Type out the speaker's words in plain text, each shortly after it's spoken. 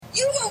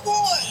You were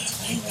warned.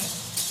 You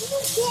were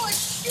warned.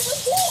 You were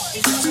warned.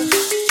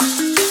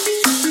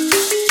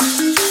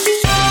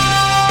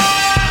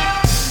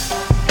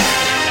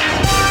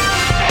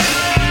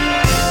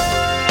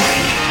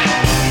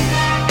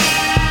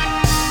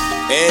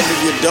 And if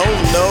you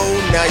don't know,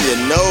 now you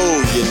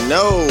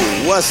know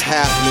what's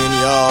happening,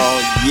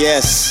 y'all.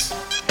 Yes,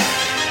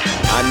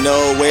 I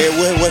know.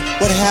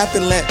 What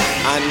happened?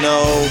 I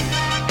know.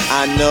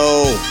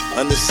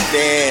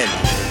 Understand.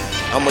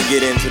 I'm gonna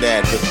get into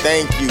that, but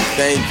thank you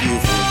for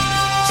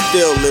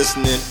still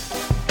listening.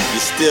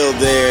 You're still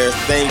there.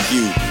 Thank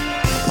you.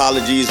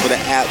 Apologies for the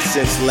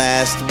absence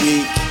last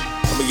week.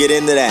 I'm gonna get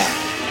into that.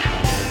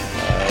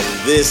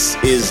 This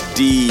is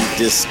D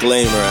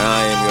Disclaimer.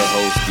 I am your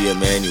host, D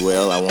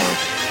Emmanuel. I want to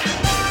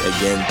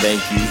again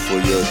thank you for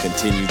your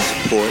continued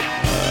support.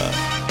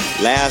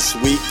 Last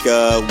week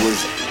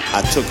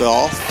I took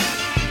off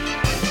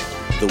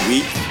the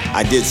week.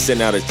 I did send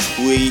out a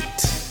tweet.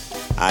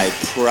 I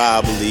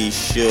probably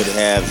should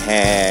have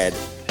had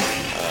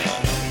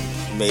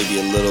maybe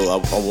a little. I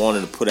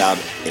wanted to put out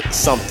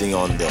something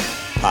on the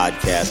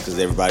podcast because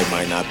everybody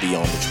might not be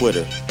on the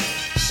Twitter,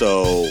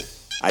 so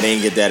I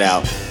didn't get that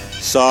out.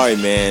 Sorry,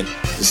 man.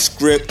 The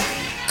script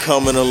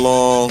coming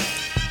along.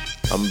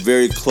 I'm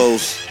very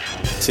close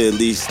to at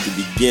least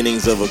the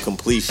beginnings of a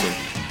completion.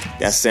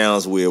 That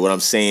sounds weird. What I'm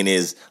saying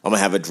is I'm going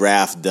to have a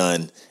draft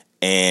done,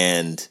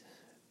 and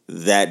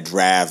that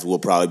draft will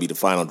probably be the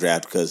final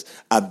draft because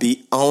I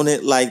be on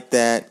it like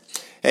that.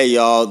 Hey,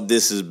 y'all,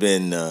 this has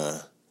been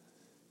a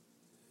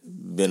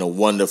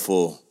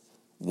wonderful,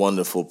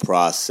 wonderful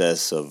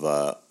process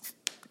of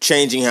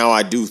changing how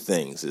I do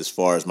things as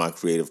far as my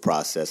creative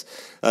process.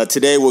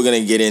 Today we're going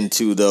to get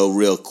into, though,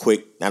 real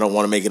quick. I don't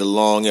want to make it a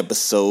long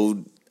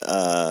episode.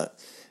 Going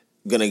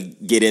to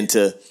get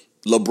into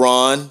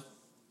LeBron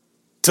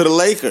to the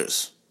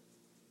Lakers.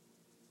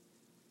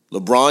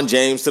 LeBron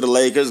James to the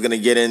Lakers. Going to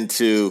get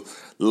into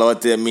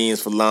what that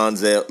means for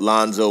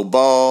Lonzo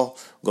Ball.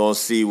 Going to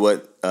see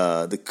what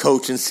the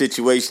coaching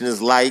situation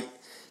is like.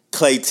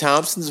 Klay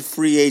Thompson's a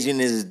free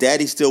agent. His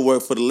daddy still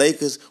work for the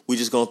Lakers. We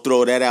just going to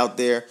throw that out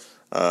there.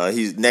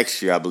 He's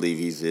next year, I believe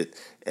he's it.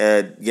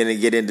 Gonna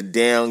get into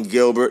Dan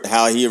Gilbert,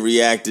 how he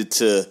reacted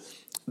to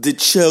the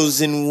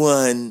chosen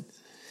one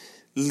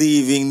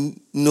leaving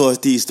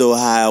Northeast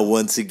Ohio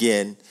once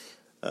again.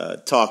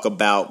 Talk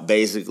about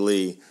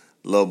basically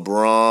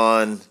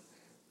LeBron's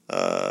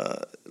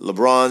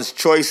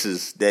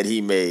choices that he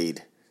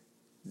made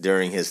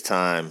during his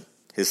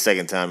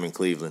second time in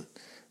Cleveland,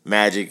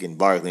 Magic and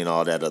Barkley and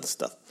all that other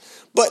stuff.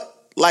 But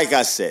like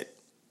I said,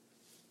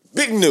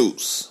 big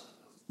news.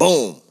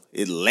 Boom.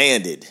 It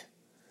landed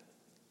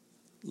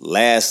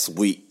last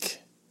week.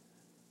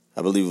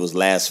 I believe it was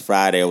last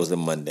Friday or was it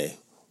Monday?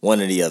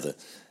 One or the other.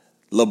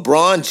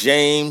 LeBron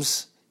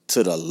James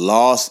to the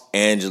Los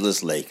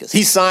Angeles Lakers.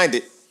 He signed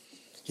it.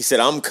 He said,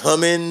 I'm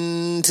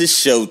coming to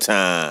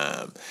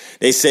Showtime.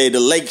 They say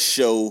the Lake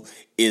Show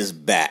is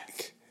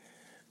back.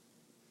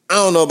 I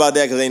don't know about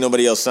that because ain't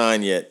nobody else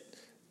signed yet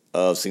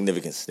of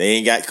significance. They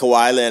ain't got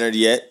Kawhi Leonard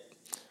yet.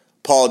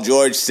 Paul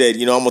George said,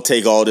 I'm going to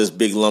take all this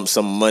big lump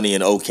sum of money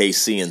in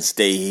OKC and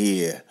stay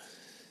here.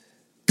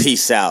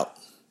 Peace out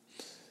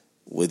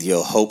with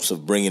your hopes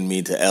of bringing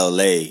me to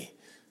L.A.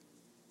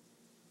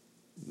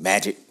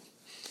 Magic.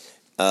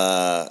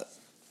 A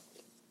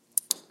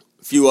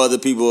few other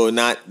people are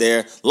not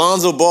there.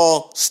 Lonzo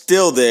Ball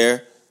still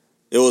there.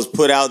 It was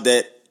put out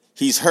that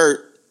he's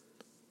hurt.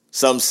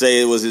 Some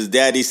say it was his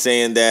daddy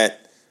saying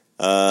that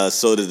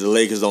so that the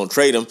Lakers don't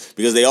trade him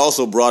because they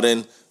also brought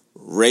in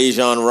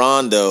Rajon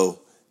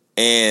Rondo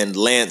and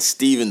Lance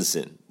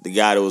Stevenson, the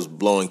guy that was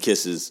blowing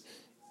kisses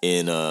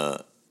in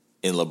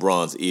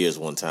LeBron's ears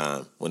one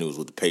time when he was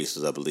with the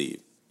Pacers, I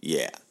believe.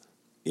 Yeah,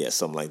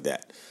 something like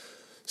that.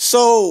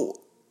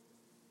 So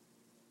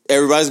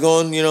everybody's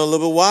going, a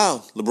little bit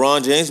wild.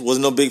 LeBron James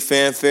wasn't no big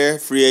fanfare.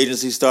 Free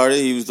agency started.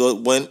 He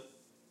went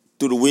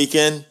through the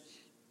weekend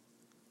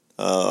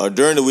or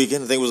during the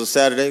weekend. I think it was a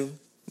Saturday.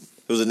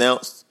 It was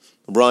announced.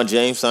 LeBron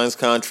James signs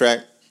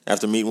contract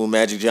after meeting with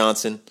Magic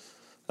Johnson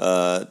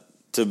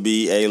to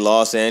be a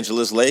Los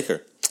Angeles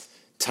Laker.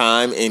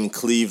 Time in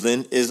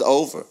Cleveland is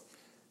over.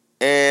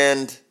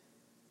 And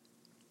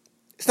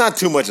it's not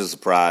too much of a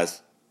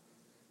surprise.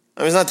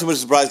 It's not too much of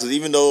a surprise because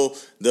even though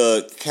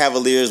the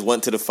Cavaliers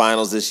went to the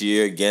finals this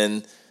year,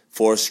 again,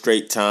 4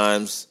 straight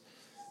times,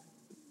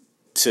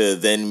 to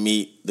then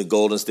meet the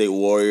Golden State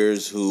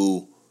Warriors,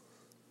 who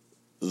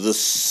the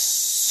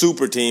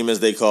super team, as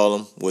they call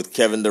them, with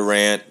Kevin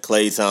Durant,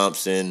 Klay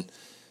Thompson,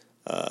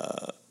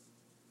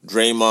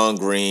 Draymond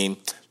Green.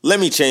 Let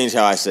me change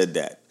how I said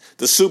that.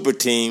 The super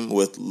team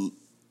with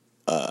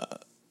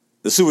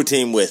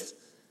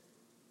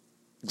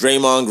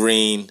Draymond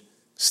Green,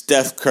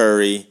 Steph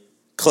Curry,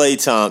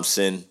 Klay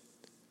Thompson,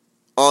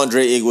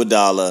 Andre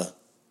Iguodala,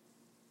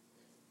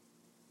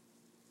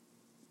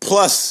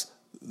 plus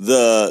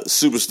the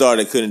superstar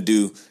that couldn't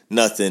do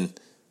nothing,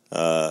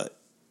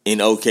 in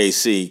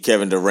OKC,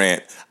 Kevin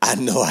Durant. I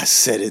know I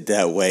said it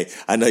that way.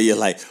 I know you're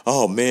like,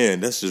 oh man,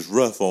 that's just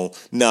rough on.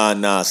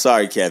 Nah,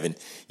 sorry, Kevin.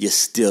 You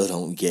still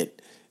don't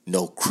get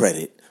no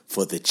credit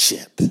for the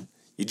chip.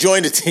 You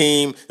joined a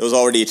team. It was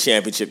already a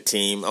championship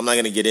team. I'm not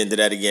going to get into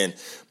that again.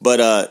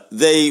 But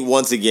they,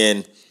 once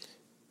again,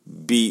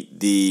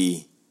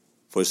 beat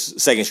for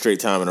second straight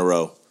time in a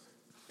row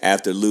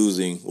after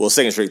losing. Well,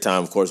 second straight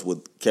time, of course,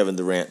 with Kevin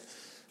Durant.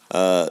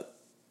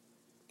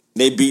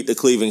 They beat the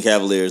Cleveland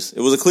Cavaliers.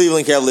 It was a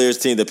Cleveland Cavaliers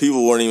team that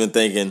people weren't even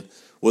thinking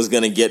was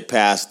going to get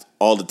past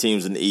all the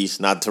teams in the East.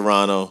 Not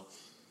Toronto,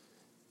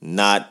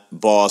 not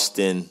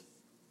Boston,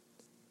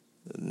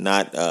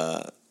 not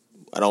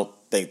I don't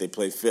think they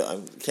played Phil. I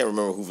can't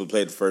remember who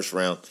played the first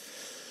round.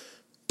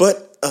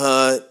 But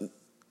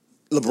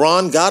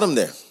LeBron got them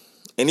there.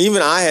 And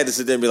even I had to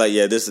sit there and be like,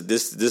 yeah, this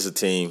is a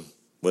team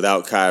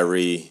without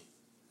Kyrie.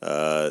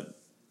 The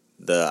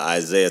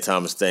Isaiah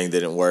Thomas thing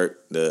didn't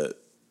work. The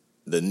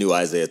new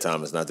Isaiah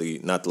Thomas, not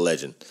the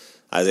legend.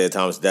 Isaiah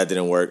Thomas, that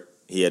didn't work.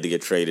 He had to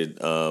get traded.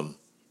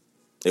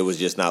 It was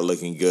just not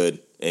looking good.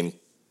 And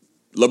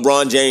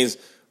LeBron James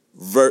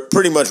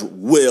pretty much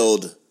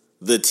willed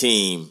the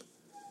team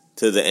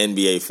to the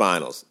NBA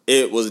Finals.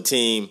 It was a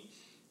team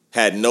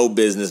had no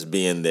business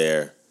being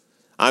there.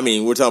 I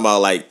mean, we're talking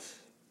about like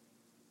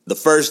the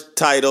first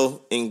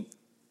title in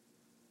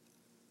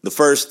the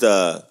first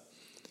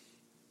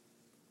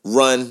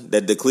run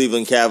that the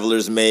Cleveland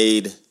Cavaliers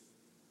made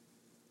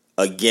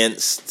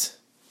against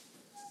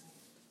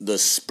the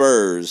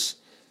Spurs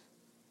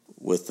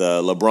with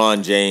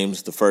LeBron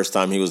James the first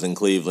time he was in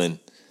Cleveland.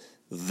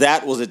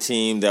 That was a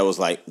team that was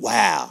like,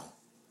 wow,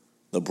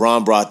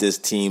 LeBron brought this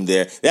team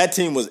there. That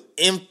team was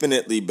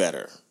infinitely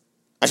better.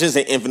 I shouldn't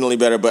say infinitely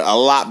better, but a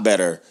lot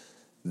better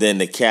than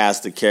the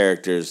cast of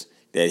characters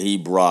that he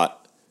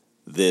brought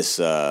this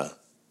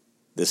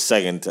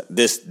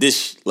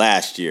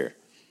last year.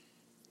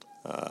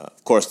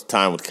 Of course, the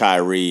time with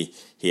Kyrie,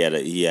 he had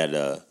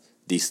a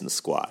decent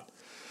squad.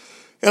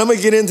 And I'm going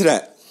to get into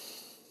that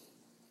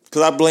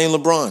because I blame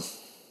LeBron.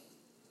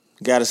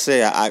 Got to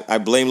say, I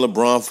blame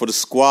LeBron for the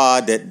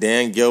squad that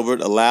Dan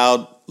Gilbert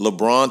allowed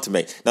LeBron to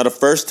make. Now, the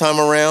first time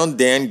around,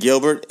 Dan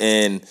Gilbert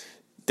and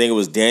I think it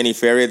was Danny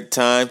Ferry at the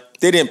time,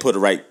 they didn't put the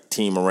right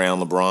team around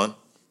LeBron.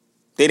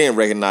 They didn't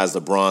recognize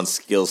LeBron's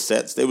skill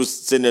sets. They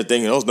was sitting there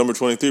thinking, oh, it's number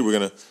 23. We're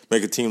going to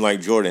make a team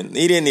like Jordan.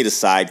 He didn't need a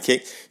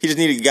sidekick. He just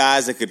needed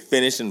guys that could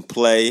finish and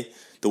play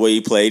the way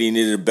he played. He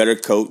needed a better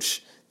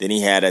coach than he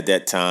had at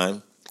that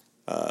time.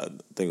 I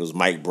think it was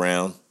Mike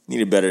Brown. He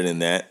needed better than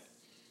that.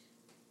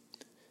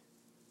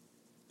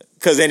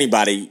 Because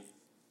anybody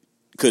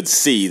could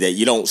see that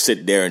you don't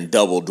sit there and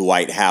double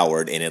Dwight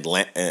Howard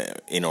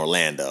in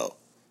Orlando.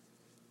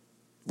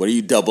 What are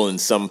you doubling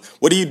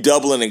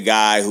a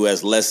guy who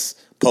has less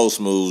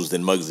post moves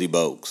than Muggsy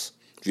Bogues?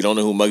 If you don't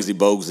know who Muggsy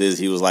Bogues is,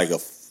 he was like a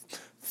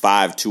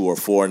 5'2" or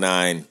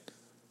 4'9"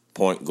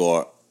 point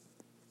guard,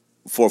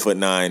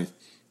 4'9",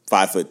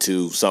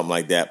 5'2", something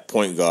like that,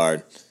 point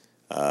guard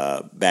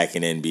back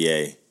in the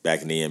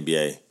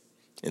NBA,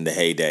 in the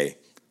heyday.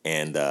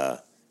 And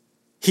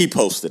he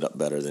posted up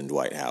better than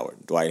Dwight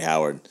Howard. Dwight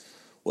Howard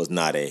was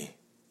not a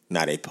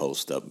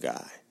post-up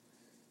guy.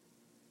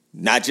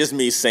 Not just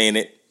me saying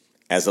it.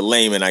 As a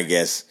layman, I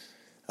guess,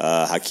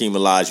 Hakeem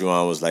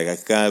Olajuwon was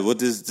like, God, what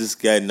does this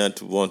guy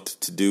not want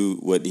to do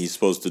what he's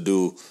supposed to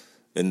do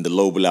in the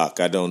low block?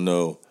 I don't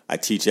know. I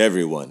teach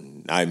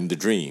everyone. I'm the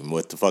dream.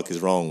 What the fuck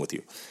is wrong with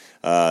you?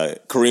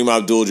 Kareem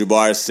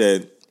Abdul-Jabbar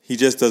said, he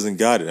just doesn't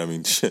got it. I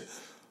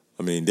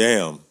mean,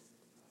 damn.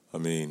 I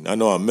mean, I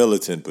know I'm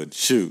militant, but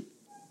shoot,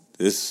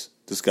 this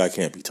guy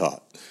can't be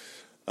taught.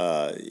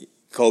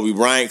 Kobe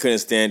Bryant couldn't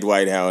stand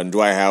Dwight Howard, and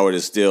Dwight Howard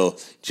is still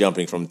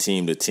jumping from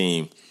team to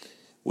team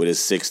with his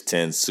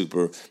 6'10"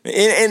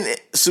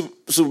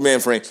 Superman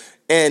frame.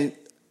 And,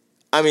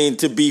 I mean,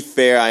 to be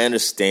fair, I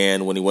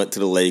understand when he went to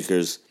the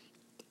Lakers,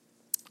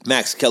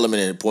 Max Kellerman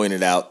had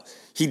pointed out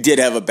he did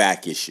have a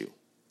back issue.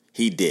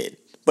 He did.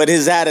 But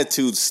his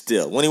attitude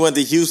still. When he went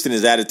to Houston,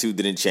 his attitude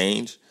didn't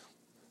change.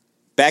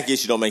 Back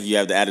issue don't make you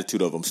have the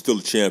attitude of, I'm still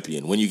a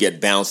champion. When you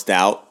get bounced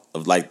out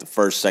of, like, the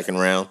first, second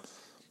round,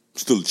 I'm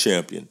still a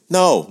champion.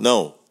 No,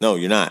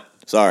 you're not.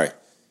 Sorry.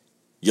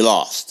 You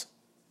lost.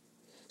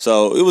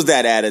 So it was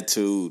that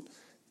attitude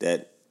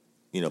that,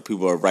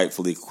 people are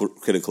rightfully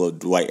critical of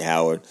Dwight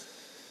Howard.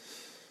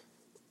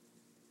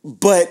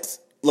 But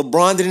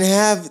LeBron didn't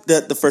have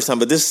that the first time.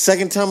 But this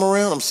second time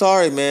around, I'm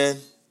sorry, man.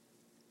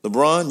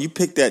 LeBron, you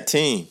picked that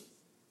team.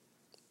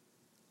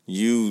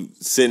 You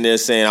sitting there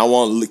saying, I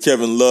want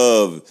Kevin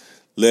Love,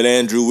 let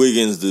Andrew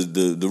Wiggins,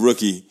 the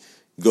rookie,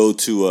 go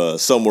to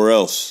somewhere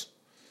else.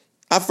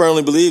 I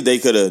firmly believe they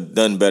could have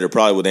done better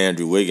probably with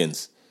Andrew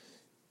Wiggins.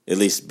 At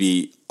least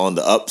be on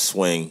the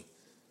upswing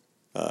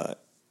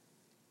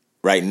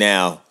right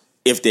now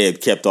if they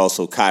had kept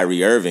also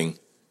Kyrie Irving.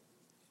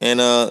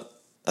 And I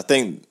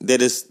think they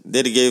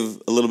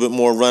gave a little bit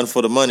more run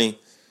for the money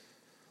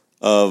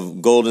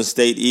of Golden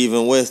State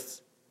even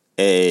with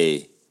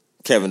a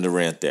Kevin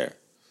Durant there.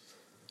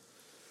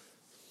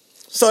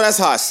 So that's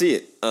how I see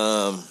it.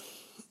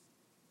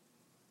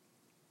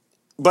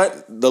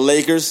 But the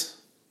Lakers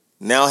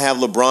now have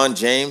LeBron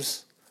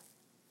James.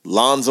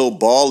 Lonzo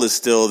Ball is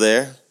still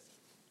there.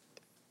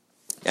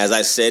 As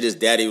I said, his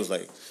daddy was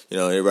like,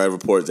 everybody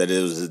reports that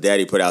it was his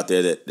daddy put out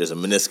there that there's a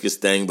meniscus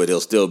thing, but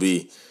he'll still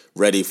be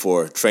ready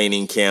for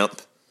training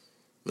camp.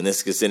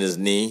 Meniscus in his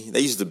knee. They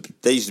used to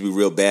be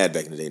real bad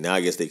back in the day. Now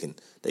I guess they can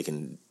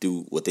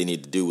do what they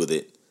need to do with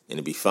it and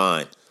it'll be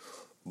fine.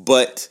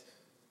 But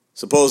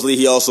supposedly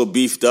he also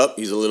beefed up.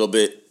 He's a little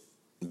bit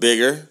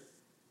bigger,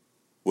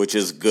 which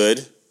is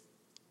good.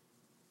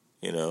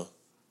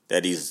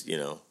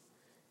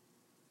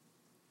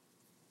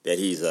 That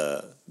he's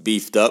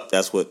beefed up.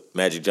 That's what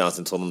Magic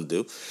Johnson told him to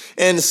do.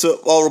 And so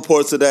all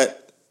reports are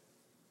that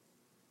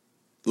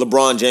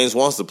LeBron James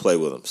wants to play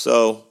with him.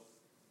 So,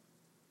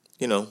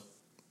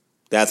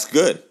 that's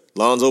good.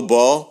 Lonzo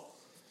Ball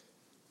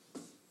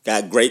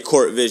got great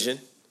court vision.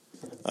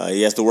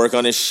 He has to work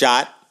on his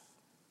shot.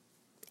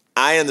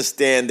 I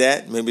understand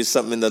that. Maybe it's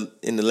something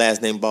in the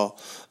last name Ball.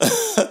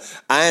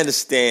 I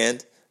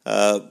understand.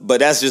 But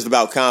that's just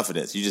about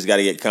confidence. You just got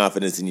to get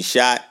confidence in your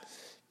shot,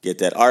 get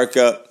that arc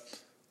up.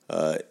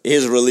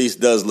 His release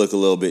does look a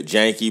little bit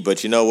janky,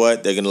 but you know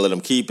what? They're going to let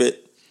him keep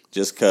it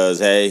just because,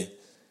 hey,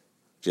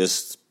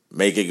 just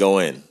make it go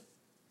in.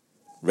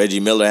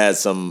 Reggie Miller had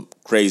some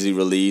crazy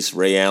release.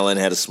 Ray Allen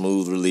had a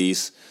smooth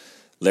release.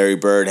 Larry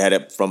Bird had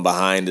it from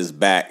behind his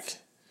back,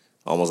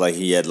 almost like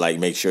he had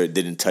make sure it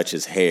didn't touch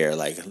his hair.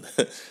 Like,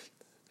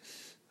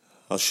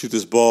 I'll shoot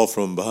this ball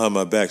from behind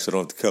my back so I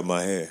don't have to cut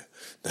my hair.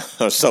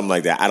 Or something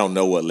like that. I don't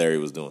know what Larry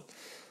was doing.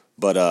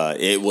 But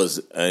it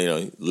was,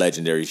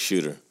 legendary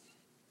shooter.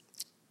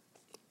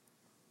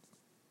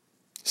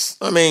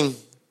 So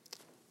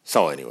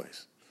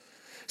anyways.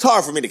 It's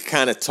hard for me to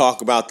kind of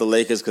talk about the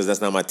Lakers because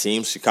that's not my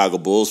team. Chicago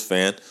Bulls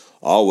fan,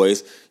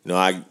 always.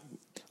 I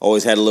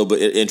always had a little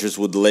bit of interest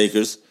with the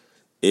Lakers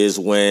is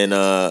when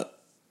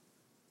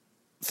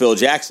Phil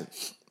Jackson,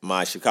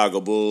 my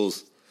Chicago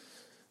Bulls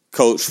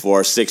coach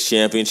for 6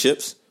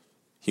 championships,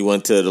 he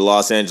went to the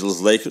Los Angeles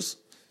Lakers.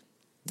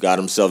 Got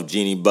himself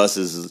Jeannie Buss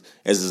as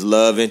his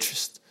love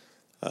interest.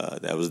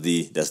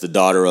 That's the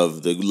daughter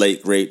of the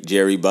late great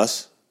Jerry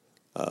Buss,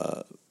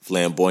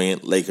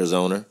 flamboyant Lakers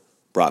owner.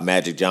 Brought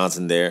Magic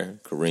Johnson there,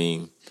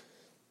 Kareem,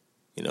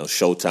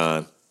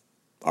 Showtime,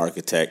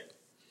 architect,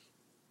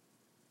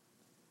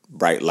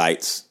 bright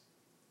lights.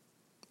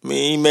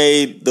 He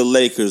made the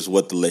Lakers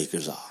what the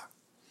Lakers are.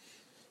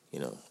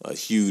 A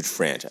huge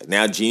franchise.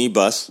 Now Jeannie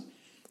Buss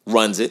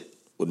runs it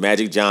with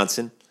Magic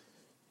Johnson,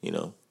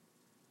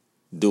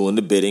 doing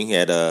the bidding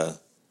at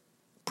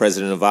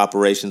president of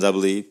operations, I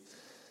believe.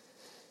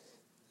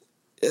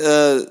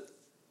 The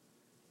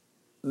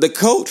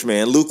coach,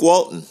 man, Luke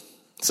Walton.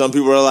 Some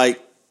people are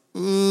like,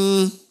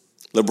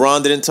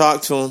 LeBron didn't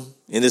talk to him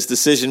in this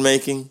decision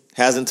making.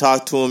 Hasn't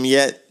talked to him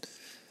yet.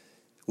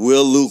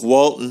 Will Luke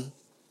Walton,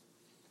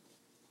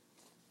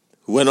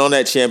 who went on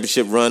that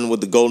championship run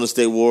with the Golden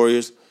State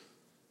Warriors,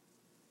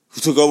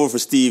 who took over for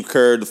Steve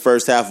Kerr the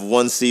first half of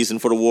one season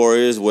for the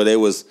Warriors, where they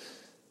was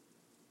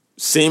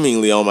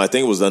seemingly I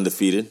think it was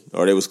undefeated,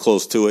 or they was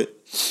close to it.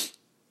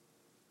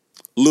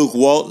 Luke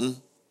Walton,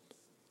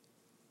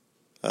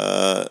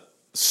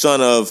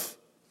 son of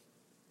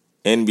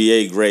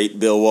NBA great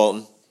Bill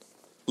Walton.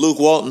 Luke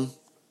Walton,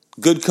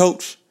 good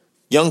coach,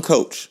 young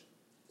coach.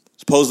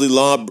 Supposedly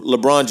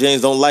LeBron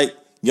James don't like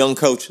young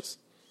coaches.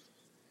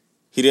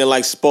 He didn't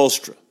like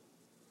Spoelstra.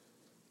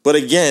 But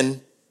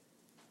again,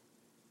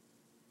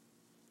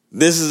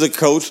 this is a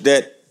coach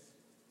that,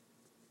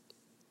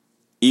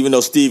 even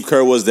though Steve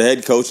Kerr was the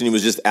head coach and he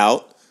was just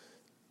out,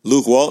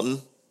 Luke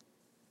Walton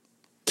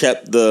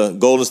kept the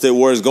Golden State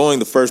Warriors going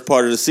the first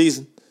part of the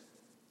season,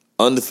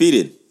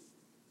 undefeated,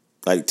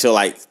 till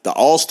the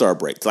All-Star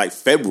break, till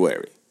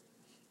February.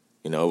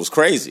 It was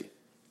crazy.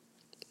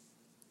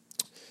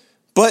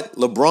 But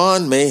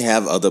LeBron may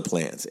have other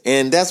plans.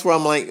 And that's where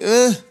I'm like,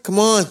 come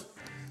on.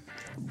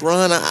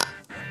 LeBron,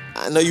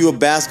 I know you're a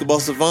basketball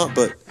savant,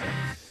 but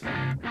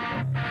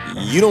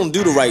you don't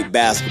do the right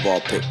basketball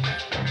pick.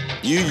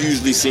 You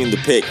usually seem to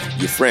pick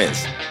your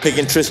friends.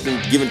 Giving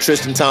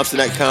Tristan Thompson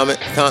that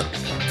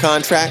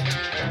contract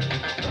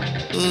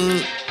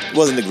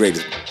wasn't the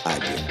greatest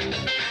idea.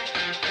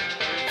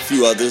 A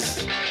few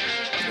others.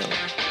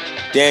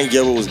 Dan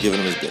Gilbert was giving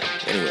him his bid.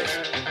 Anyways.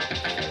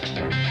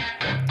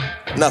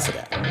 Enough of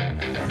that.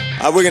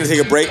 We're going to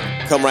take a break,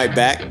 come right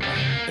back,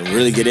 and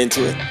really get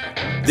into it.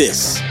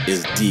 This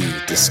is The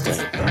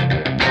Disclaimer.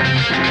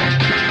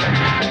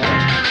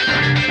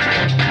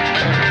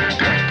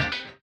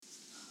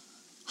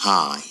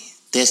 Hi,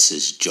 this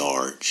is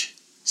George,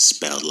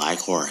 spelled like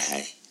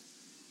Jorge.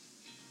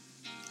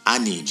 I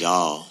need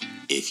y'all,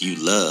 if you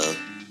love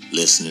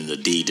listening to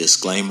The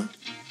Disclaimer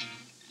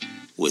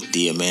with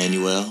D.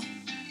 Emmanuel,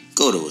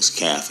 go to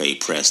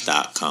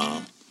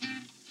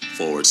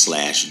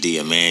cafepress.com/D.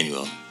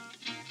 Emmanuel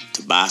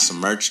to buy some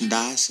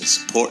merchandise and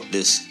support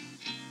this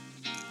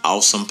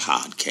awesome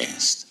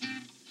podcast.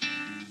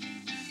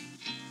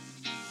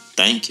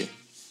 Thank you.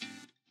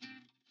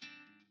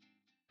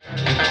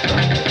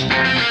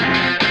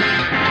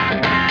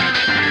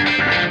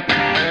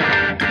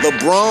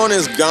 LeBron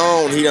is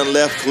gone. He done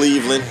left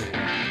Cleveland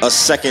a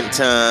second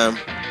time.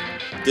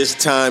 This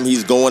time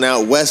he's going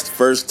out west.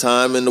 First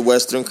time in the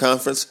Western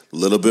Conference. A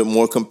little bit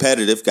more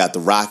competitive. Got the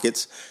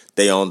Rockets.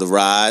 They on the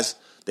rise.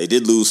 They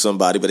did lose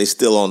somebody, but they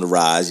still on the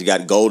rise. You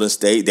got Golden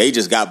State. They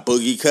just got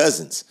Boogie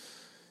Cousins.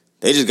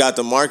 They just got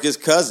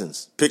DeMarcus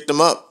Cousins. Picked him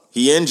up.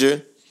 He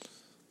injured.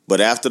 But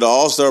after the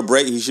All-Star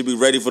break, he should be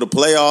ready for the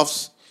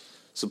playoffs,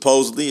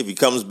 supposedly, if he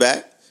comes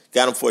back.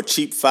 Got him for a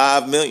cheap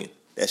 $5 million.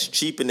 That's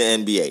cheap in the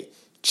NBA.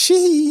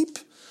 Cheap.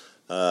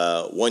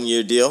 1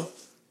 year deal.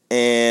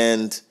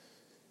 And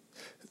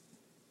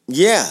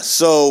yeah,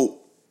 so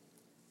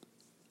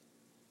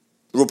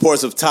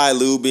reports of Ty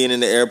Lue being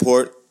in the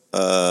airport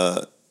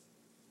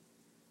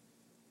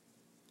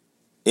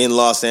in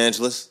Los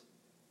Angeles.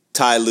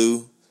 Ty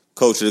Lue,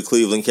 coach of the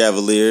Cleveland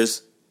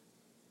Cavaliers.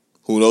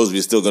 Who knows if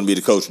he's still going to be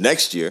the coach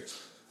next year.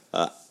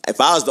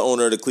 If I was the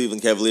owner of the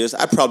Cleveland Cavaliers,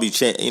 I'd probably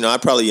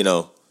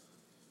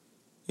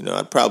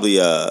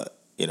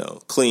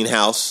clean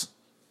house.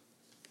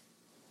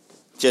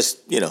 Just,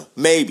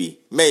 maybe.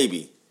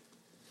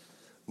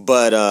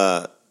 But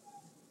I'm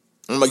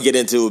going to get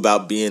into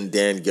about being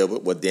Dan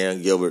Gilbert, what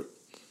Dan Gilbert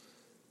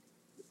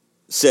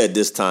said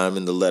this time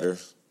in the letter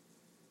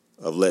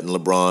of letting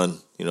LeBron,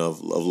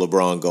 of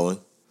LeBron going.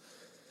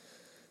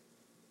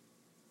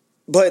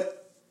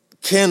 But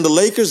can the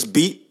Lakers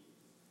beat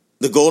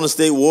the Golden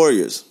State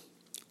Warriors?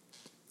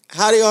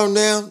 How they are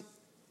now?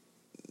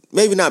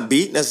 Maybe not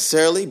beat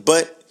necessarily,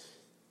 but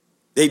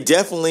they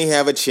definitely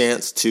have a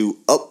chance to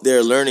up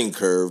their learning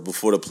curve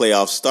before the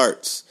playoff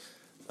starts.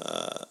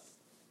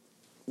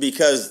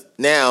 Because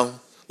now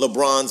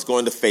LeBron's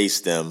going to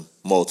face them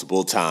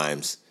multiple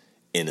times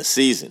in a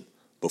season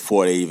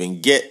before they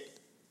even get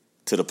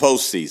to the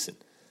postseason.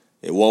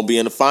 It won't be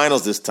in the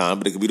finals this time,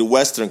 but it could be the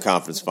Western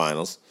Conference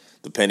Finals,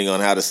 depending on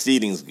how the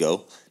seedings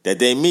go, that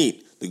they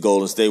meet the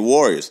Golden State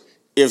Warriors.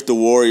 If the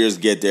Warriors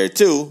get there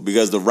too,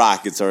 because the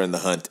Rockets are in the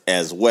hunt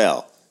as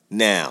well.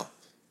 Now,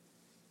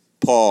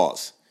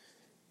 pause.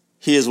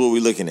 Here's what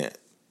we're looking at.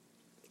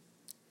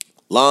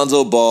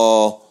 Lonzo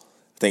Ball,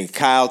 I think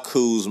Kyle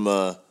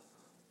Kuzma,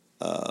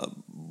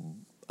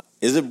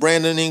 is it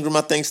Brandon Ingram,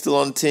 I think, still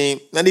on the team?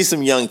 I need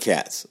some young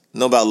cats.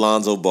 Know about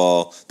Lonzo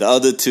Ball. The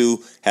other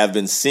two have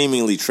been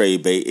seemingly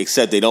trade bait,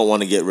 except they don't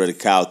want to get rid of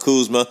Kyle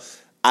Kuzma.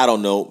 I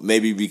don't know,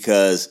 maybe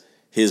because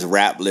his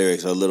rap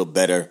lyrics are a little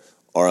better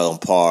or on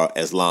par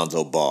as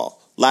Lonzo Ball.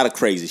 A lot of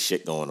crazy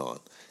shit going on.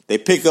 They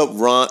pick up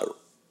Rajon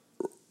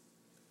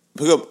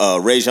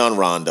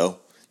Rondo.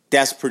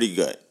 That's pretty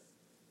good.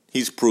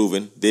 He's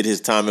proven, did his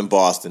time in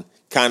Boston.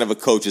 Kind of a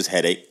coach's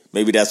headache.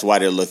 Maybe that's why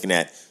they're looking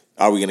at,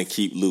 are we going to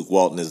keep Luke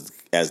Walton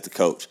as the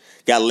coach?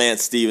 Got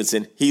Lance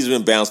Stevenson. He's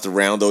been bounced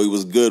around, though he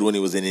was good when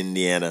he was in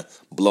Indiana,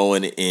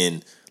 blowing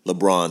in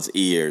LeBron's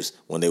ears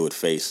when they would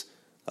face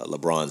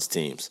LeBron's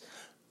teams.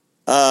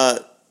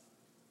 LeBron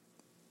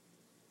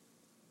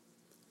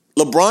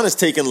has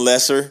taken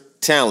lesser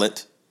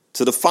talent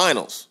to the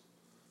finals.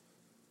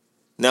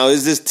 Now,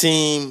 is this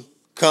team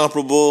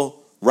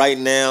comparable right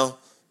now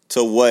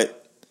to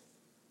what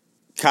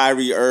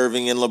Kyrie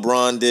Irving and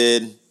LeBron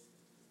did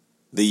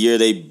the year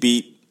they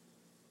beat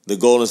the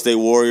Golden State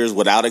Warriors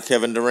without a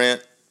Kevin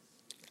Durant?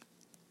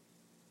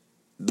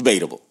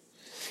 Debatable.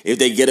 If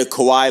they get a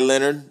Kawhi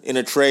Leonard in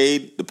a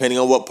trade, depending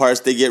on what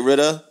parts they get rid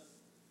of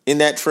in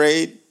that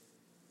trade,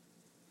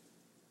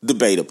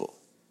 debatable.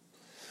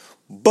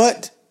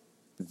 But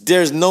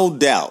there's no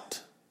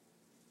doubt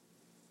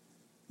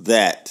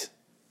that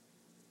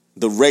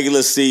the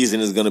regular season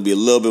is going to be a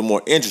little bit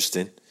more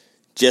interesting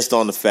just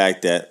on the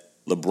fact that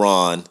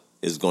LeBron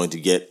is going to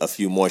get a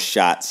few more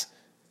shots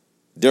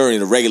during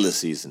the regular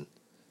season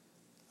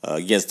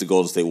against the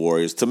Golden State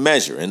Warriors to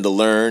measure and to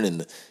learn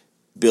and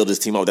build his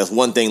team up. That's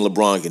one thing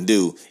LeBron can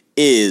do,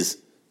 is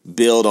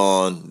build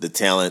on the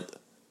talent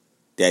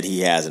that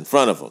he has in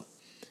front of him.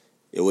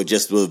 It would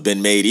just have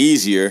been made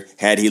easier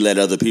had he let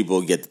other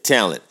people get the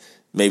talent.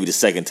 Maybe the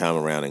second time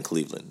around in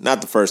Cleveland.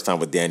 Not the first time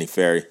with Danny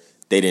Ferry.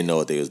 They didn't know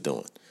what they was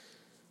doing.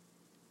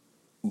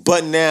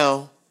 But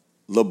now,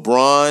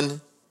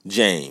 LeBron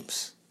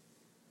James.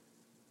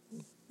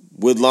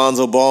 With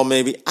Lonzo Ball,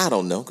 maybe? I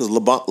don't know. Because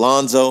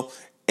Lonzo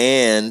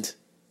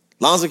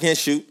can't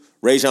shoot.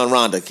 Rajon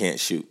Rondo can't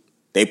shoot.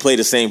 They play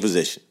the same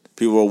position.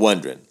 People were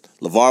wondering.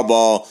 LeVar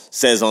Ball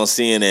says on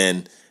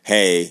CNN,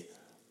 hey,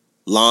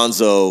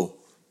 Lonzo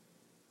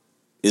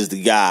is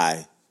the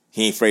guy.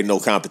 He ain't afraid of no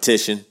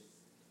competition.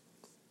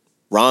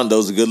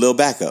 Rondo's a good little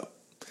backup.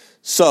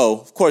 So,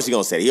 of course he's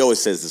going to say it. He always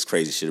says this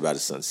crazy shit about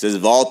his sons. He says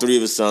if all three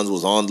of his sons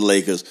was on the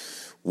Lakers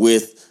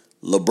with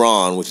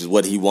LeBron, which is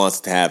what he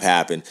wants to have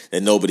happen,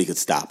 then nobody could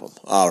stop him.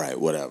 All right,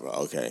 whatever.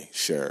 Okay,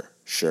 sure.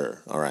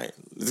 All right.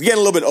 It's getting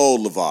a little bit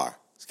old, LeVar.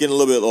 It's getting a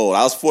little bit old.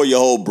 I was for your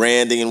whole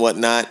branding and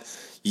whatnot.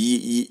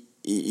 You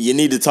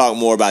need to talk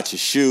more about your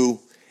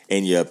shoe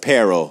and your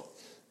apparel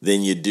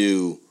than you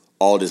do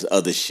all this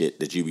other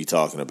shit that you be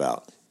talking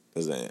about.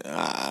 Because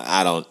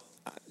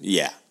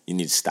you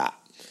need to stop.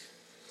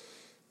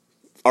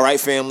 All right,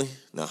 family?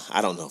 No,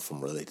 I don't know if I'm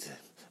related.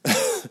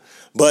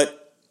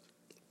 But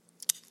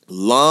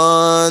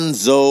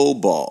Lonzo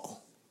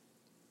Ball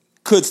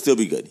could still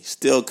be good. He's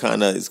still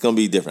it's going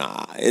to be different.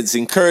 It's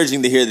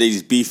encouraging to hear that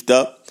he's beefed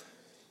up.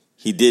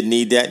 He did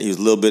need that. He was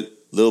a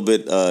little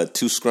bit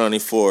too scrawny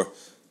for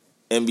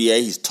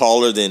NBA. He's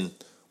taller than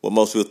what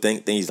most people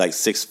think. He's like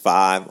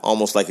 6'5",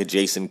 almost like a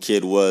Jason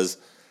Kidd was.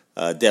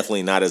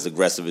 Definitely not as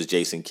aggressive as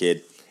Jason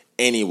Kidd.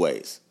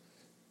 Anyways,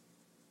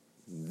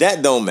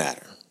 that don't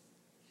matter.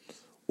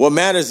 What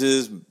matters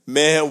is,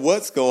 man,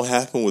 what's going to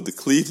happen with the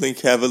Cleveland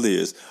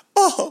Cavaliers?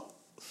 Oh,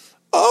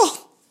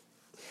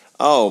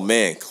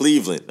 man,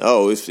 Cleveland.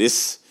 Oh,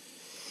 it's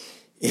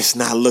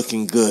not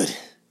looking good.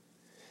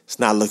 It's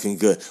not looking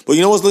good. But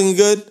you know what's looking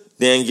good?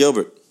 Dan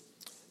Gilbert.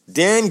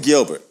 Dan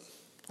Gilbert,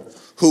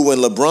 who when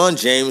LeBron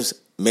James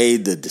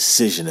made the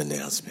decision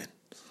announcement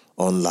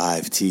on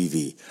live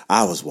TV,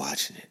 I was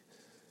watching it.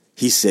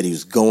 He said he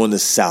was going to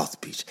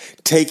South Beach,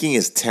 taking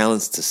his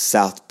talents to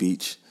South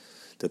Beach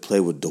to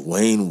play with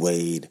Dwayne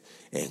Wade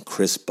and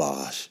Chris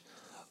Bosh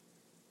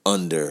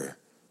under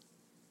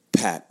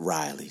Pat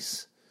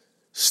Riley's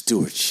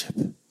stewardship,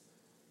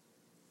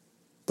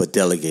 but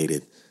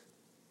delegated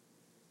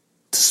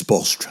to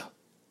Spoelstra.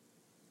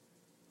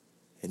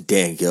 And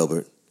Dan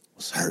Gilbert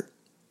was hurt,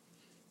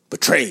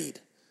 betrayed.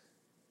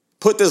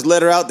 Put this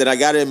letter out that I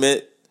got to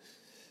admit,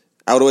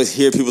 I would always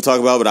hear people talk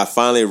about, but I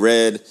finally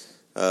read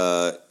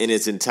in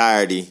its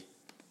entirety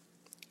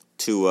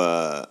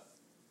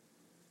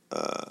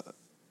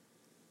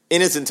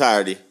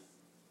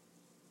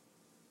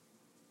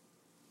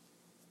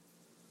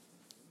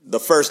the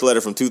first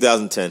letter from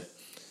 2010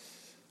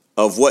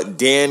 of what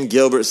Dan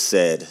Gilbert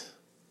said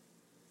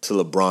to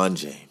LeBron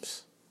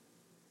James.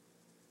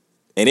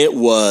 And it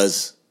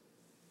was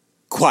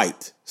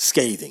quite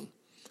scathing.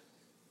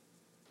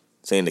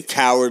 Saying the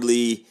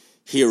cowardly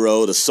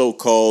hero, the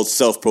so-called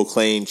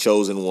self-proclaimed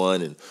chosen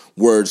one, and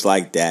words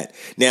like that.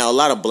 Now, a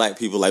lot of black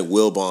people like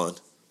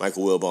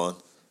Michael Wilbon,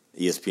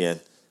 ESPN,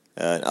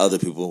 and other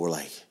people were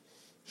like,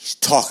 he's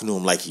talking to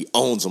him like he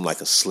owns him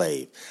like a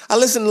slave. I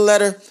listened to the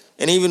letter,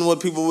 and even what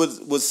people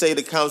would say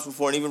the comments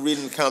before, and even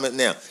reading the comment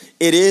now,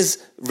 it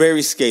is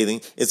very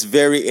scathing. It's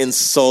very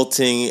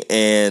insulting,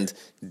 and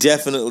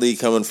definitely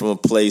coming from a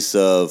place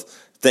of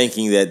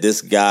thinking that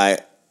this guy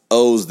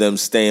owes them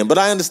staying. But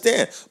I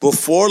understand.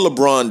 Before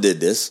LeBron did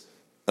this,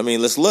 I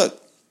mean, let's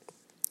look.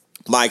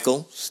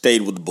 Michael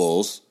stayed with the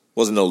Bulls.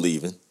 Wasn't no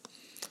leaving.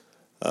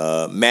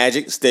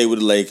 Magic stayed with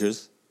the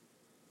Lakers.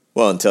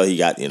 Well, until he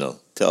got,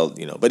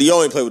 but he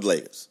only played with the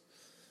Lakers.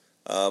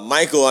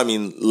 Michael, I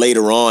mean,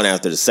 later on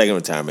after the second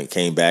retirement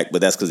came back,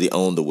 but that's because he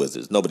owned the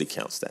Wizards. Nobody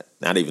counts that.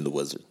 Not even the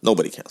Wizards.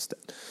 Nobody counts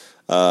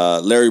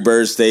that. Larry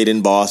Bird stayed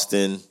in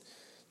Boston.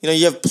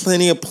 You have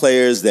plenty of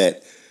players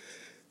that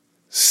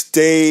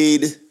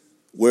stayed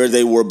where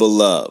they were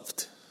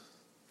beloved,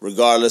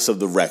 regardless of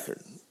the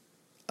record.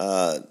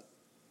 I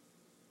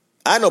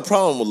had no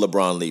problem with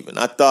LeBron leaving.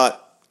 I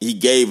thought he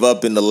gave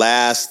up in the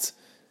last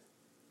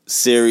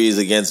series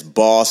against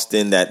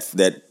Boston that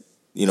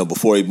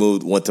before he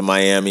went to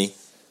Miami.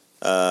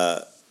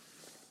 I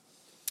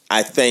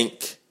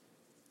think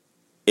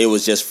it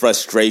was just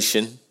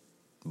frustration,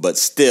 but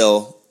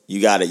still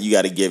you got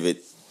to give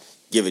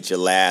it your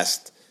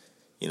last,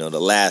 the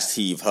last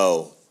heave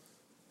ho.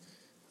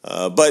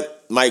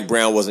 But Mike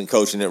Brown wasn't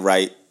coaching it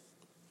right.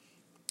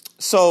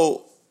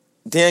 So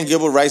Dan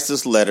Gilbert writes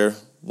this letter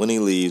when he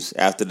leaves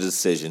after the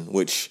decision,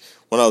 which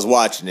when I was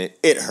watching it,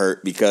 it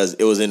hurt because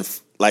it was in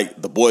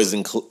like the Boys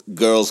and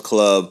Girls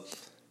Club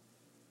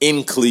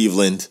in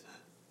Cleveland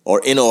or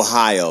in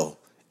Ohio,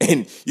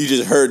 and you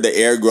just heard the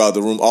air go out of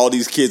the room. All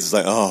these kids is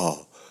like,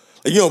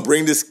 you don't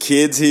bring these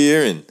kids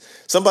here. And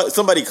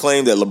somebody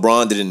claimed that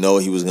LeBron didn't know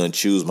he was going to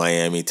choose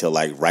Miami till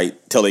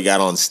they got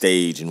on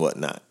stage and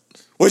whatnot,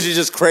 which is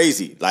just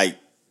crazy. Like,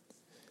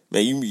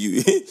 man,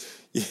 you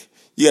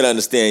got to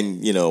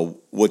understand,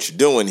 what you're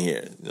doing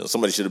here.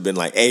 Somebody should have been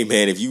like, hey,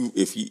 man, if you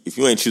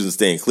ain't choosing to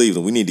stay in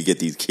Cleveland, we need to get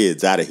these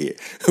kids out of here.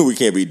 We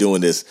can't be doing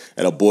this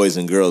at a Boys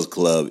and Girls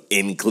Club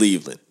in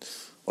Cleveland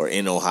or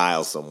in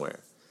Ohio somewhere.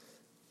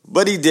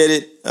 But he did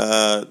it.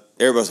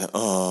 Everybody's like,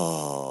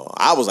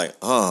 I was like,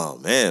 oh,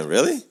 man,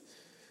 really?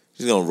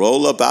 He's going to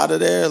roll up out of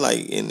there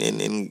like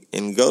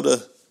and go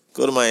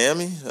to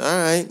Miami? All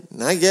right,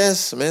 I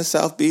guess. Man,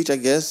 South Beach, I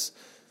guess.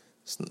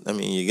 I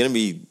mean, you're going to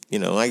be,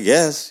 I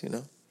guess,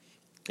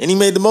 And he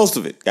made the most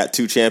of it. Got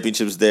 2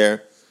 championships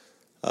there.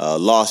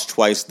 Lost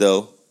twice,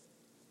 though.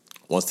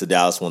 Once to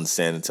Dallas, once to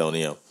San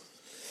Antonio.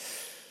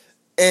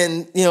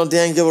 And,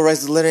 Dan Gilbert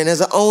writes the letter. And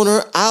as an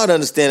owner, I would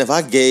understand if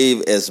I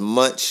gave as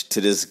much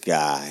to this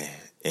guy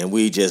and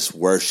we just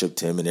worshipped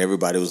him and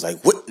everybody was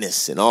like,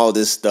 witness and all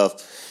this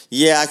stuff.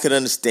 Yeah, I could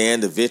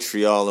understand the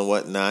vitriol and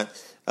whatnot.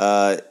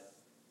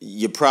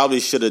 You probably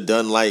should have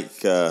done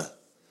like a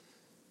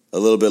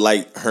little bit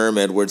like Herm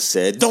Edwards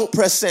said, don't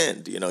press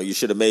send. You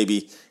should have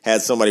maybe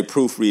had somebody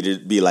proofread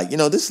it, be like,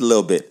 this is a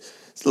little bit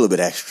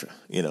extra.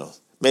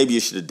 Maybe you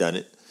should have done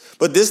it.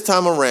 But this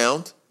time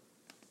around,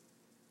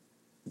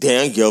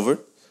 Dan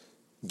Gilbert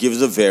gives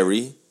a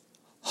very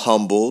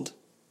humbled,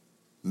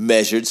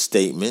 measured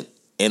statement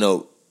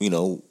and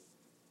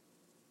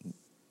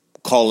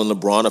calling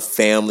LeBron a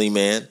family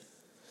man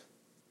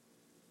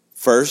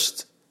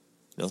first.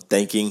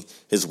 Thanking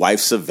his wife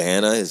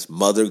Savannah, his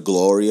mother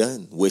Gloria,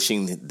 and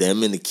wishing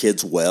them and the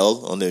kids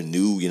well on their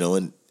new,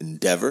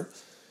 endeavor.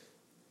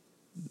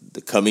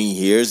 The coming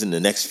years and the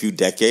next few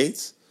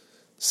decades,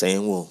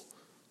 saying we'll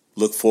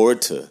look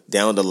forward to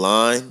down the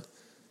line.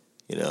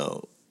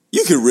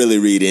 You could really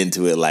read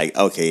into it like,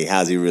 okay,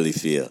 how's he really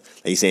feel?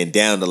 Like he's saying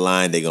down the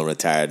line they're going to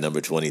retire at number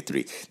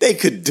 23. They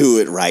could do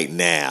it right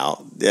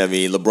now. I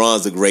mean,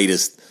 LeBron's the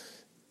greatest,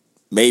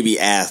 maybe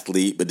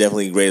athlete, but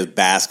definitely the greatest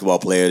basketball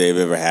player they've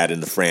ever had in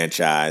the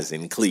franchise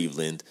in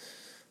Cleveland,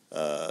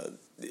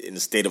 in the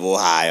state of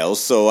Ohio.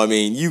 So, I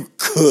mean, you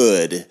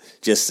could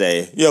just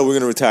say, we're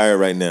going to retire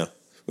right now.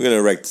 We're going to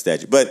erect the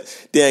statue.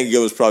 But Dan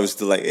Gilbert's probably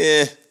still like,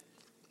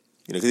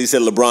 because he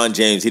said LeBron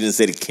James. He didn't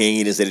say the king.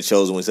 He didn't say the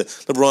chosen one. He said,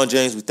 LeBron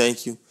James, we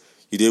thank you.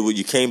 You did what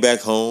you came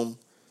back home.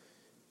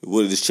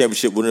 This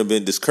championship wouldn't have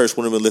been, this curse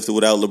wouldn't have been lifted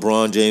without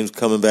LeBron James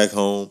coming back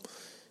home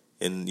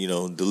and,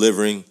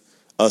 delivering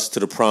us to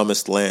the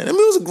promised land. I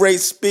mean, it was a great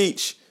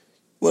speech.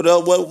 What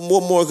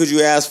more could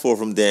you ask for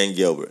from Dan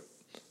Gilbert?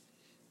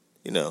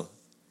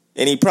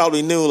 And he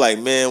probably knew, like,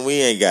 man, we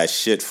ain't got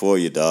shit for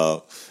you,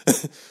 dog.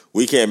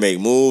 We can't make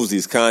moves.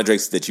 These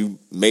contracts that you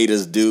made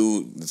us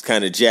do, it's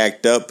kind of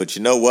jacked up. But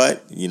you know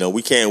what?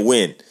 We can't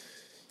win.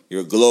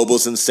 You're a global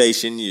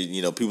sensation.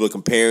 People are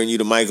comparing you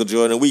to Michael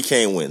Jordan. We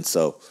can't win.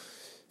 So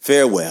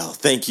farewell.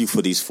 Thank you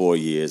for these 4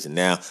 years. And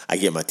now I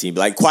get my team.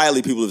 Like,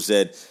 quietly, people have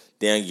said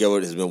Dan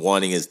Gilbert has been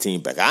wanting his team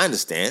back. I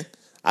understand.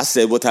 I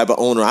said what type of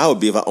owner I would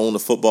be if I owned a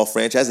football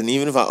franchise and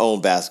even if I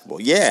owned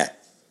basketball. Yeah.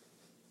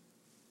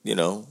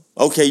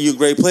 Okay, you're a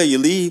great player. You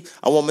leave.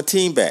 I want my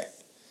team back.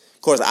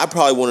 Of course, I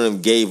probably wouldn't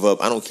have gave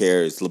up. I don't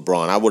care. It's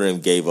LeBron. I wouldn't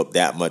have gave up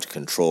that much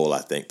control, I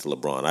think, to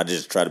LeBron. I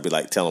just try to be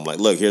like, tell him, like,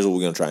 look, here's what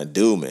we're going to try and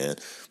do, man.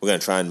 We're going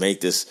to try and make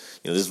this,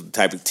 this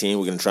type of team.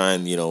 We're going to try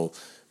and,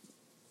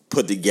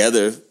 put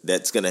together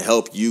that's going to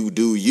help you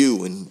do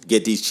you and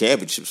get these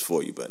championships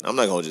for you. But I'm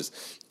not going to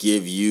just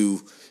give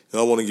you,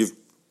 I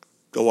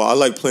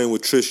like playing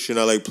with Tristan.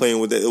 I like playing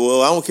with that.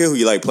 Well, I don't care who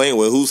you like playing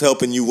with. Who's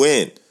helping you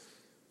win?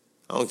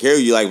 I don't care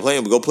who you like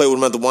playing with. Go play with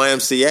them at the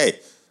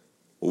YMCA.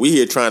 We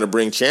here trying to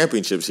bring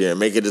championships here and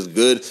make it as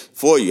good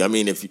for you. I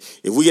mean, if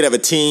we could have a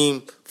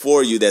team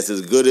for you that's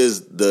as good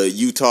as the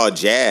Utah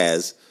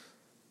Jazz,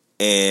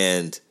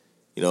 and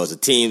it's a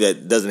team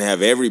that doesn't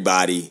have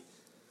everybody,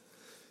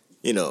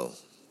 to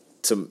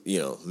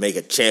make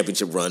a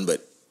championship run,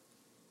 but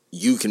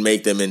you can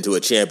make them into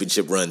a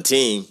championship run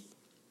team.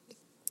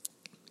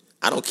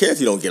 I don't care if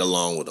you don't get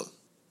along with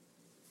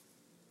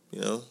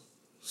them.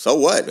 So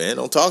what, man?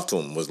 Don't talk to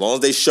them. As long as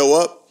they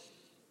show up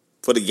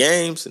for the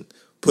games and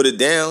put it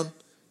down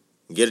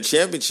and get a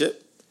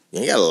championship, you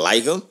ain't got to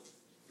like them.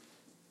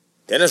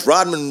 Dennis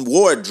Rodman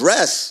wore a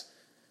dress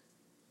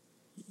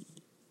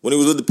when he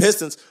was with the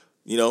Pistons,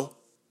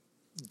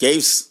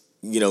 gave,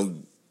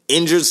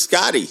 injured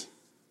Scotty.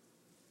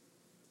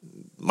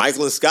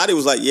 Michael and Scotty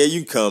was like, yeah,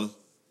 you can come.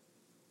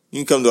 You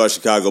can come to our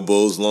Chicago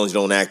Bulls as long as you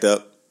don't act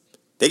up.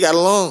 They got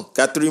along,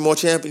 got 3 more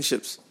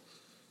championships.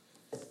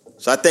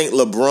 So I think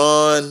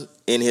LeBron,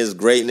 in his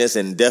greatness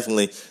and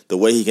definitely the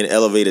way he can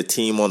elevate a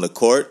team on the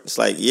court, it's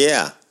like,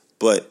 yeah,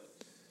 but,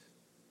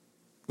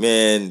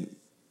 man,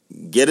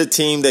 get a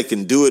team that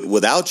can do it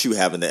without you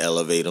having to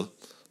elevate them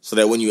so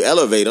that when you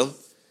elevate them,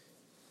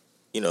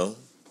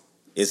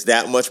 it's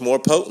that much more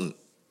potent.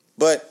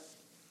 But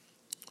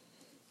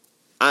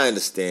I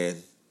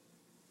understand.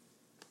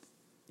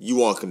 You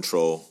want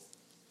control.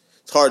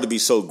 It's hard to be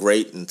so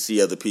great and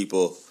see other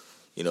people,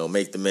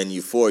 make the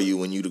menu for you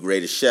when you the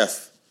greatest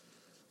chef.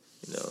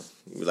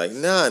 You're like,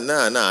 nah, I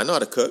know how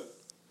to cook.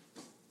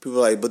 People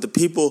are like, but the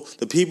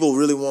people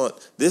really want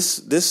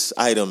this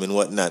item and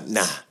whatnot.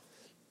 Nah,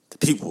 the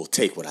people will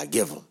take what I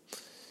give them.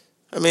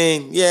 I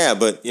mean, yeah,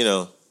 but,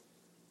 you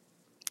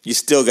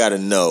still got to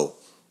know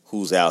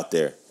who's out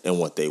there and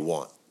what they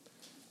want.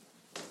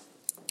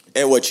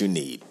 And what you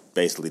need,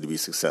 basically, to be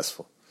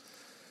successful.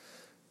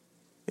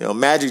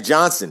 Magic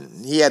Johnson,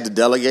 he had to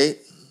delegate.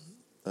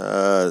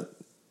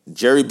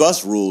 Jerry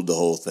Buss ruled the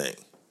whole thing.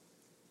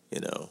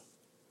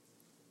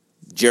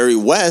 Jerry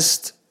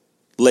West,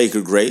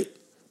 Laker great,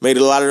 made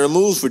a lot of the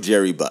moves for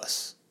Jerry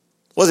Buss.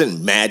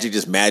 Wasn't Magic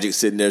just Magic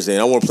sitting there saying,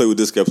 I want to play with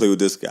this guy, play with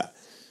this guy.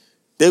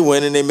 They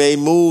went and they made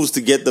moves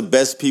to get the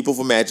best people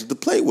for Magic to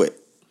play with.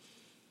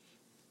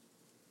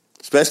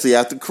 Especially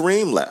after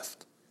Kareem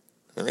left.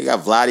 And they got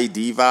Vlade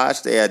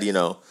Divac. They had,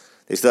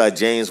 they still had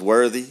James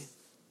Worthy.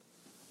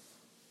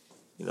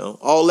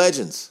 All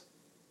legends.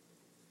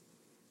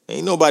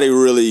 Ain't nobody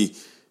really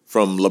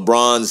from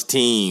LeBron's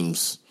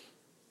teams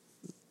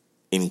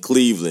in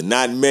Cleveland.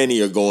 Not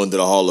many are going to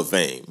the Hall of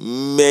Fame.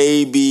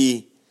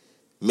 Maybe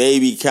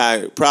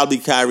probably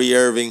Kyrie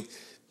Irving.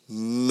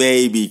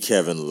 Maybe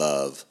Kevin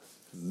Love.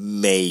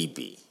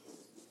 Maybe.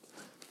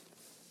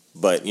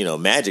 But,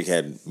 Magic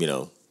had,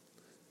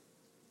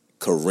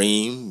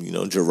 Kareem,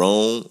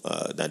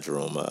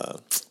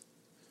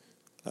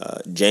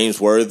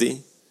 James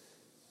Worthy,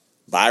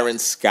 Byron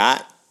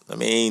Scott. I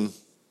mean,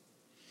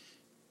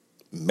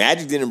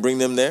 Magic didn't bring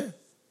them there.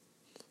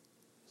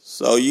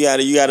 So you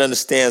gotta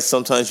understand,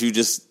 sometimes you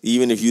just,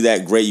 even if you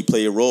that great, you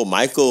play your role.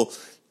 Michael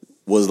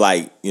was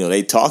like,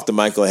 they talked to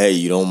Michael, hey,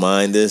 you don't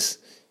mind this?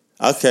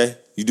 Okay,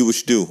 you do what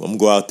you do. I'm going to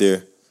go out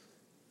there.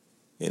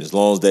 And as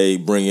long as they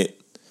bring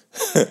it,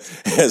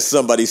 as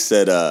somebody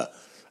said, I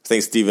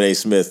think Stephen A.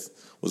 Smith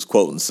was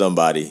quoting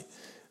somebody,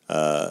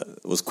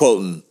 was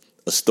quoting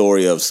a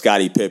story of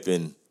Scottie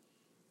Pippen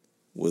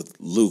with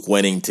Luke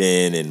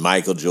Wennington and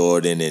Michael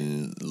Jordan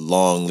and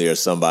Longley or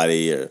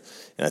somebody, and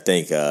I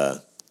think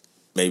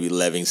maybe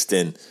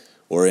Livingston.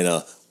 We're in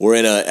an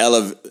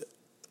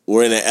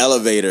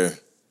elevator,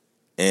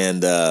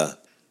 and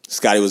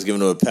Scottie was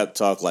giving him a pep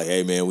talk like,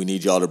 "Hey man, we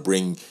need y'all to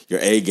bring your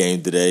A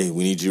game today.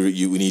 We need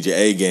we need your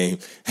A game."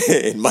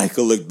 And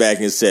Michael looked back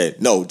and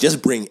said, "No,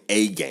 just bring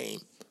A game."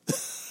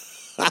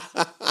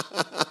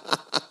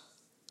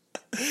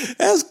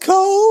 That's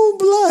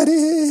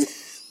cold-blooded.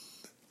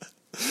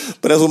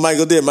 But that's what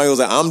Michael did. Michael was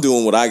like, I'm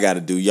doing what I got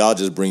to do. Y'all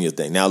just bring your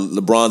thing. Now,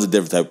 LeBron's a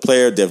different type of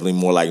player, definitely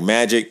more like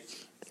Magic.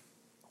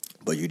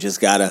 But you just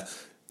got to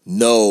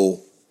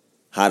know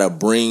how to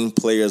bring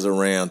players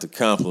around to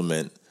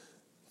complement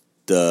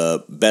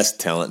the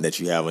best talent that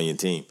you have on your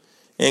team.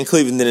 And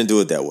Cleveland didn't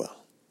do it that well.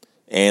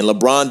 And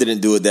LeBron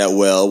didn't do it that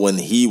well when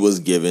he was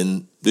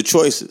given the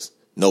choices.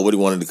 Nobody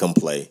wanted to come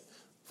play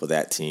for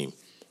that team.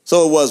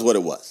 So it was what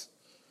it was.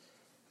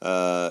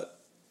 So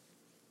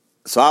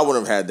I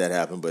wouldn't have had that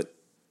happen, but,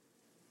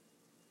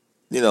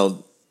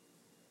 to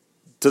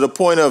the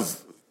point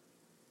of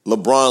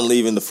LeBron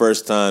leaving the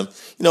first time,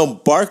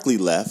 Barkley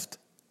left.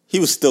 He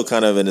was still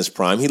kind of in his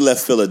prime. He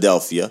left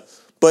Philadelphia,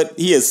 but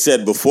he had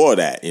said before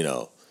that,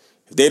 if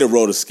they'd have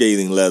wrote a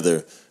scathing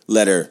letter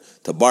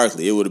to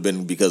Barkley, it would have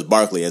been because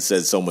Barkley had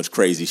said so much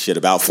crazy shit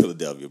about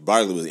Philadelphia.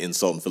 Barkley was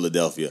insulting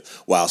Philadelphia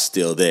while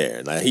still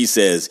there. Now, he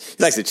says,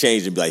 he likes to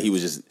change and be like, he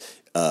was just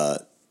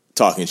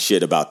talking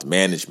shit about the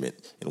management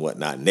and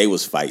whatnot, and they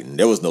was fighting.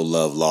 There was no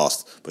love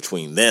lost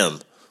between them,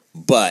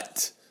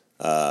 but,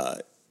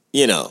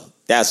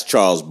 that's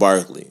Charles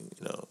Barkley,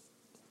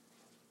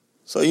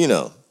 So,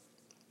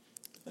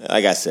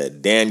 like I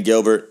said, Dan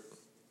Gilbert,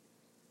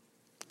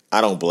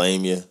 I don't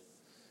blame you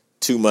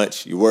too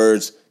much. Your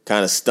words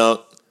kind of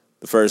stunk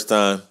the first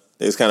time.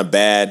 It was kind of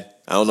bad.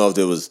 I don't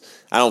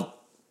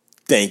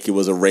think it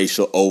was a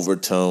racial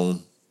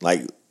overtone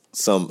like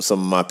some of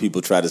my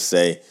people try to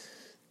say.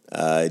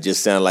 It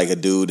just sounded like a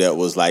dude that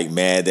was like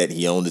mad that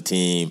he owned the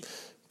team,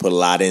 put a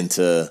lot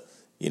into,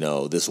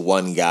 this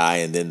one guy,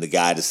 and then the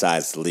guy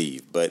decides to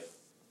leave. But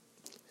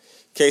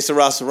que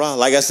sera,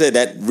 like I said,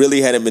 that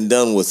really hadn't been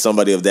done with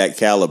somebody of that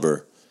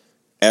caliber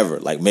ever.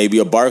 Like maybe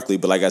a Barkley,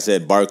 but like I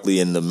said, Barkley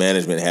and the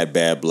management had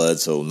bad blood,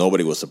 so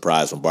nobody was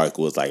surprised when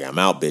Barkley was like, I'm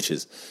out,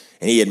 bitches.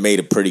 And he had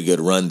made a pretty good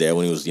run there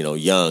when he was,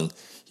 young.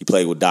 He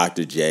played with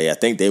Dr. J. I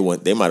think they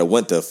might have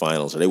went to the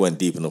finals, or they went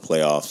deep in the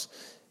playoffs.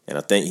 And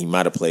I think he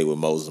might have played with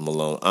Moses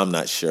Malone. I'm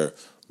not sure.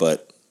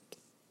 But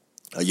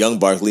a young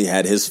Barkley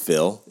had his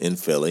fill in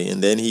Philly,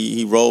 and then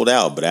he rolled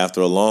out, but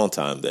after a long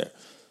time there.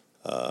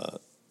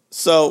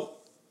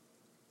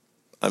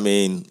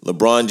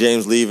 LeBron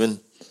James leaving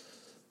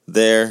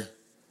there,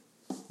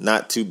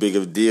 not too big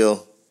of a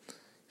deal.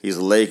 He's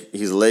a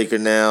Laker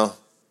now.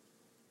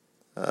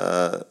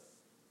 Gonna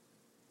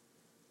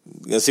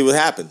see what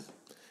happened.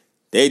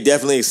 They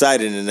definitely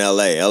excited in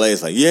L.A. L.A.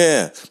 is like,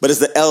 yeah. But it's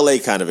the L.A.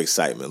 kind of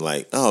excitement.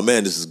 Like, oh,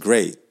 man, this is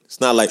great.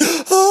 It's not like,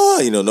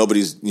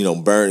 nobody's,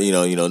 burned,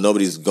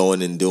 nobody's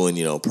going and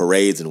doing,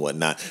 parades and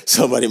whatnot.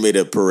 Somebody made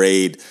a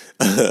parade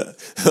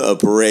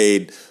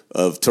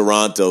of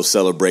Toronto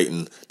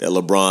celebrating that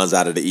LeBron's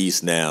out of the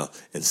East now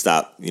and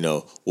stop,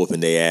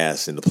 whooping their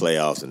ass in the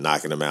playoffs and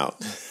knocking them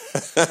out.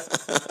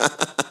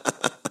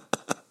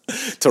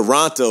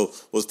 Toronto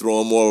was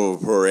throwing more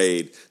of a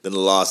parade than the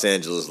Los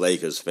Angeles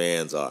Lakers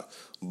fans are.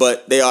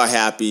 But they are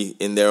happy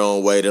in their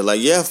own way. They're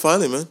like, yeah,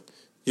 finally, man.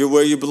 You're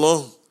where you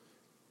belong.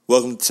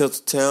 Welcome to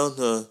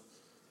Tinseltown.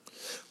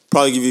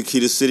 Probably give you a key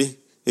to the city.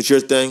 It's your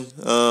thing.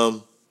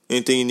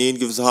 Anything you need,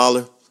 give us a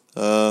holler.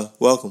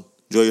 Welcome.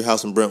 Enjoy your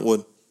house in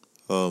Brentwood.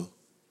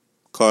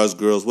 Cars,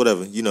 girls,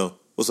 whatever.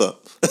 What's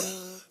up?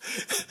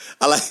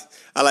 I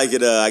like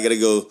it. I got to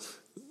go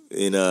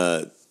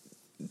and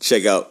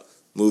check out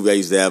a movie I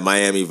used to have,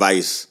 Miami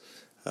Vice,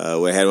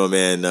 where I had my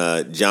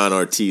man John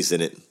Ortiz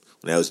in it.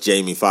 When that was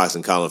Jamie Foxx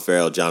and Colin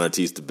Farrell, John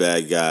Ortiz, the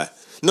bad guy.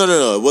 No,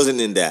 it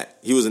wasn't in that.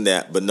 He was in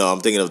that, but no,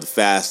 I'm thinking of the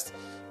Fast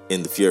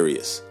and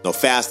Furious. No,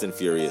 Fast and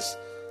Furious.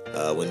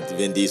 When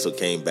Vin Diesel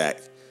came back,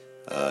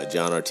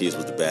 John Ortiz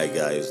was the bad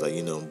guy. He was like,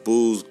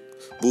 booze,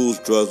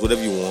 drugs,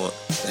 whatever you want.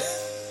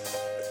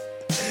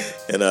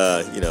 And,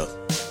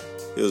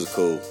 it was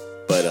cool.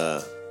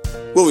 But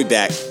we'll be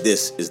back.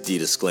 This is D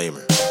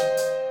Disclaimer.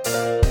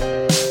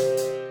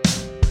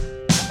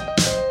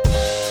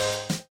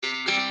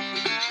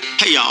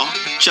 Hey y'all,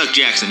 Chuck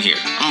Jackson here.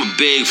 I'm a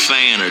big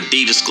fan of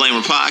D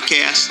Disclaimer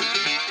podcast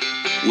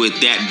with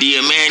that D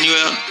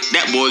Emmanuel.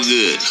 That boy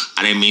good.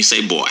 I didn't mean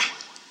say boy.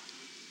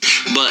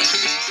 But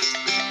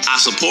I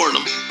support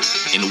him.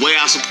 And the way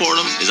I support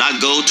him is I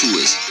go to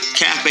his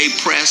Cafe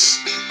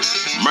Press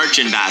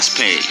merchandise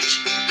page.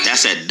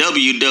 That's at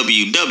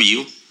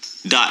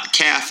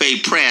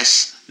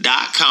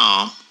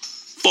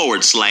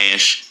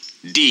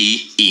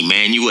www.cafepress.com/D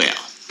Emmanuel.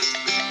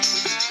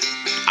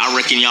 I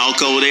reckon y'all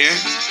go there,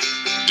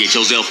 get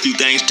yourself a few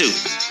things too.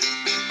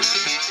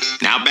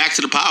 Now back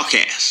to the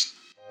podcast.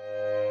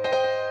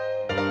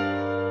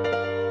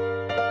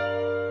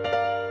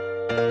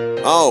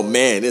 Oh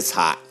man, it's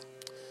hot.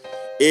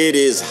 It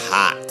is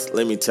hot.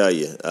 Let me tell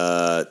you.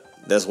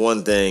 That's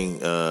one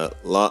thing. I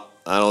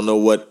don't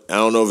know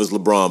if it's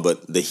LeBron,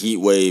 but the heat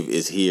wave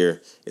is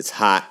here. It's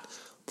hot.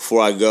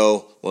 Before I go,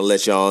 I want to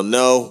let y'all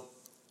know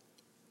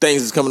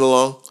things is coming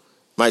along.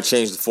 Might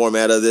change the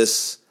format of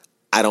this.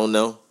 I don't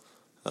know.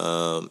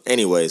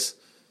 Anyways,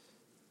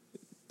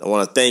 I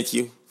want to thank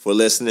you for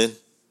listening.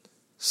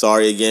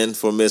 Sorry again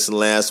for missing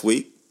last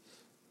week.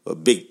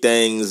 But big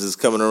things is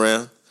coming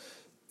around.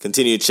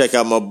 Continue to check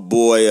out my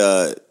boy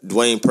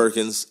Dwayne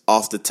Perkins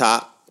Off the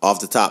Top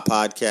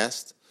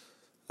podcast.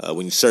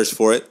 When you search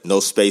for it, no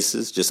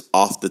spaces, just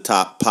Off the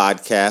Top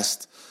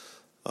podcast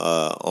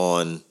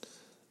on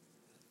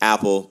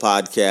Apple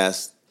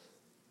Podcast,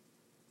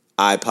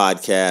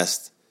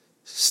 iPodcast,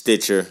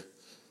 Stitcher,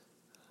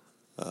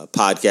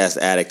 Podcast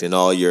Addict, and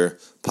all your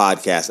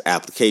podcast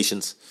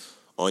applications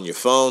on your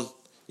phone.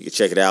 You can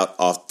check it out,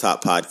 Off the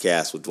Top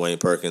podcast with Dwayne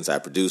Perkins. I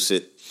produce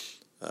it.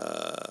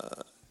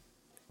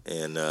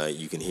 And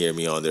you can hear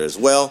me on there as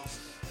well.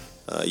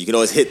 You can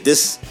always hit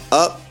this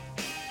up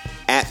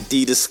at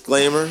D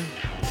Disclaimer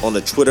on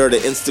the Twitter or the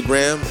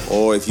Instagram.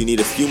 Or if you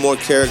need a few more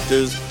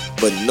characters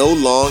but no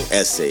long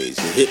essays,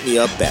 you hit me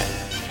up at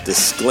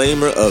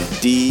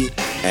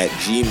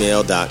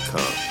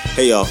disclaimerofd@gmail.com.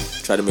 Hey y'all,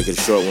 try to make it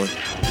a short one.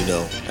 You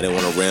know, I didn't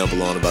want to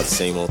ramble on about the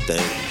same old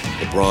thing.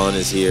 LeBron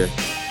is here.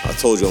 I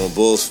told you I'm a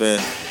Bulls fan.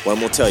 What I'm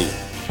going to tell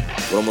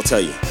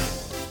you.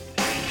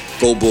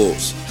 Go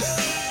Bulls.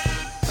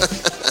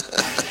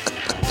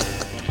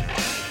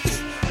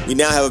 We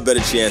now have a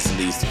better chance in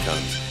the Eastern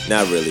Conference.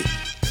 Not really.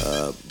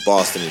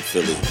 Boston and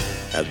Philly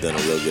have done a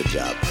real good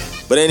job.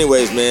 But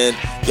anyways, man,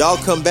 y'all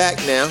come back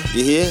now.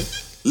 You hear?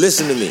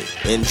 Listen to me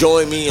and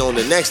join me on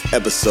the next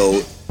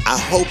episode. I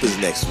hope it's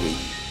next week.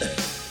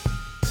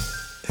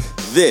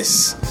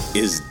 This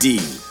is D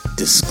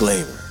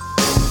Disclaimer.